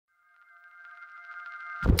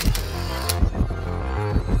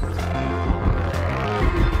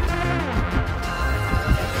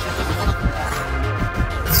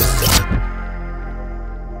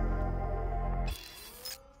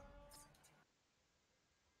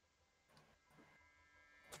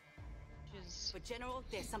But General,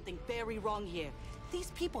 there's something very wrong here.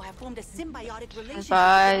 These people have formed a symbiotic relationship.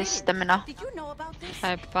 Bye, stamina. Did you know about this?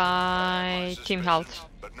 Bye, team health.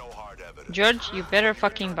 George, you better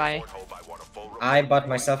fucking buy. I bought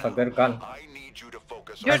myself a good gun.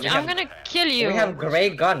 George, I'm gonna kill you. We have gray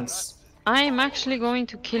guns. I'm actually going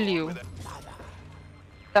to kill you.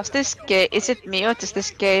 Does this game, is it me or does this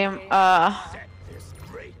game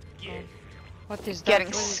What is that? getting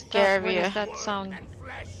What is that? What scarier? is that sound?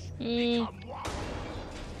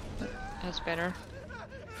 That's better.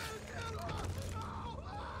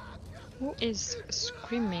 Who is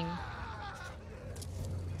screaming?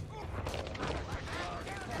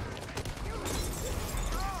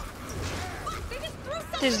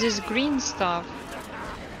 What is this green stuff?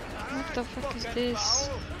 What the fuck is this?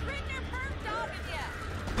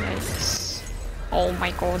 Nice. Oh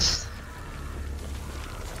my god.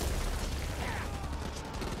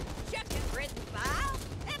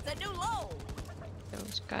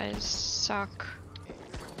 Those guys suck.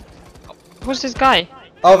 Who's this guy?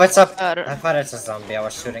 Oh, what's up? I thought it's a zombie. I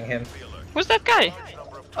was shooting him. Who's that guy?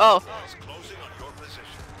 Oh,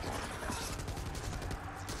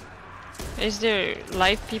 Is there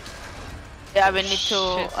live people? yeah, we need to,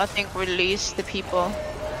 Shit. I think, release the people.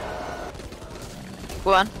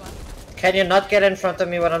 Go on. Can you not get in front of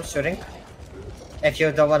me when I'm shooting? If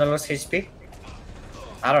you don't want to lose HP?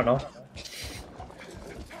 I don't know.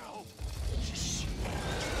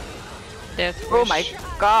 Death Oh wish. my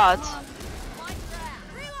god.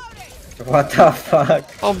 What the fuck?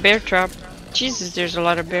 Oh, bear trap. Jesus, there's a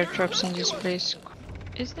lot of bear traps in this place.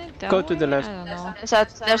 Is that that Go to the way? left. I don't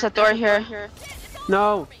know. There's a door here.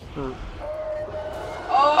 No!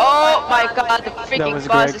 Oh my god, the That freaking was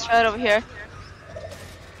boss great. is right over here.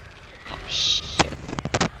 Oh shit.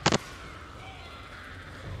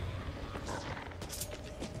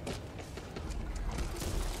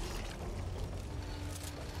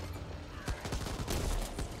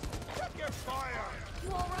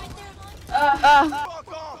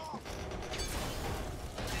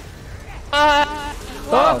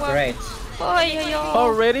 Oh, great. Oh, yo, yo.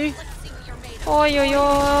 Already? Oh, yo,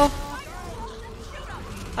 yo.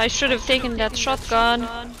 I should have taken that shotgun.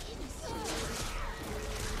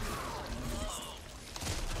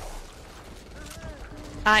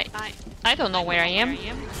 I don't know where I am.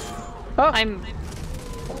 Oh, I'm.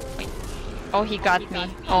 Oh, he got me.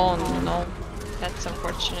 Oh no, that's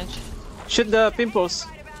unfortunate. shoot the pimples.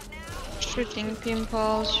 Shooting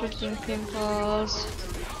pimples, shooting pimples.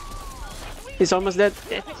 He's almost dead.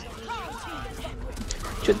 Dead.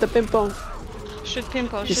 Shoot the pimple. Shoot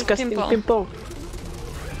pimple, shoot Disgusting pimple. pimple.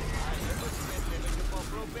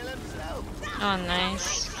 Oh,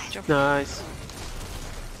 nice. Nice.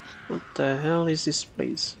 What the hell is this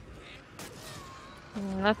place?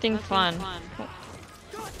 Nothing fun.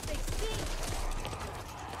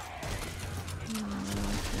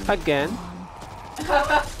 Again?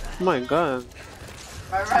 My god.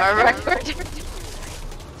 My record.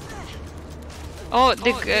 Oh,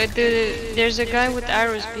 there's a guy with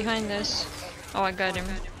arrows behind us. Oh, I got him.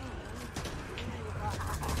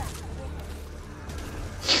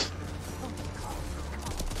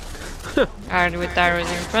 Guard with arrows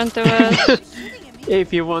in front of us.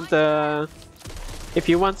 If you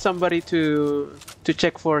want somebody to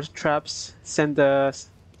check for traps, send the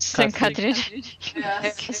St. Catherine.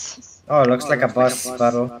 Yes. Oh, looks like a boss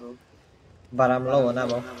battle. But I'm low on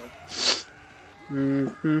ammo.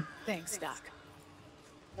 Thanks, Doc.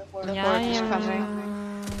 Yeah, I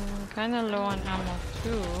am kinda low on ammo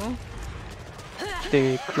too.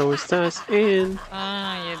 They closed us in.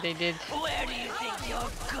 Ah, yeah, they did. Where do you think you're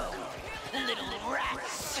going, little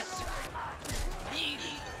rats? You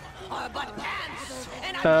are but ants,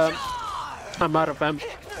 and I'm out of ammo.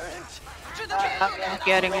 I'm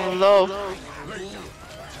getting low.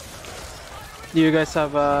 Do you guys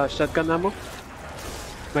have shotgun ammo?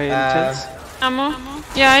 By any chance? Ammo?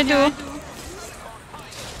 Yeah, I do.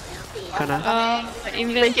 Kinda.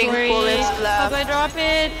 Inventory. bullets How left. do I drop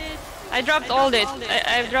it? I dropped all it.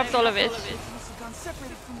 I've dropped all of it.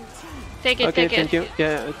 Take it, Okay, take thank it. you.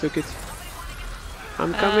 Yeah, I took it.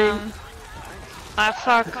 I'm coming. Ah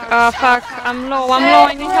fuck, I'm low,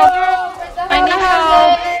 I need help. I need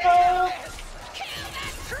help.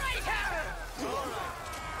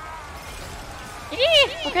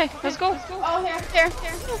 Yee! Okay, let's go. Oh, here.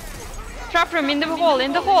 Trap room in the hole,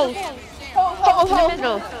 in the hole. Hole.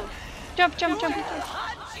 Middle. Jump.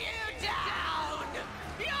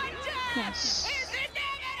 Nice.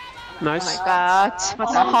 Oh my Nice. god,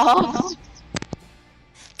 what the hell?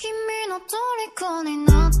 君の虜に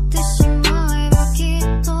なって